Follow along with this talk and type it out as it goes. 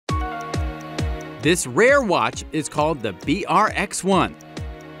This rare watch is called the BRX-1.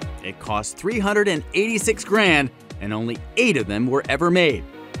 It cost $386 and only 8 of them were ever made.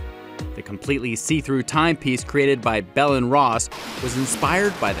 The completely see-through timepiece created by Bell & Ross was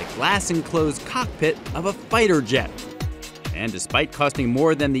inspired by the glass-enclosed cockpit of a fighter jet. And despite costing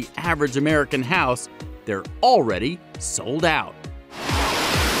more than the average American house, they're already sold out.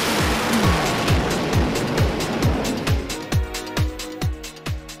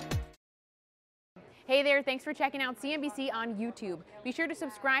 Hey there, thanks for checking out CNBC on YouTube. Be sure to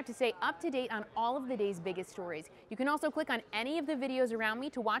subscribe to stay up to date on all of the day's biggest stories. You can also click on any of the videos around me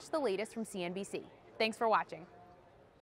to watch the latest from CNBC. Thanks for watching.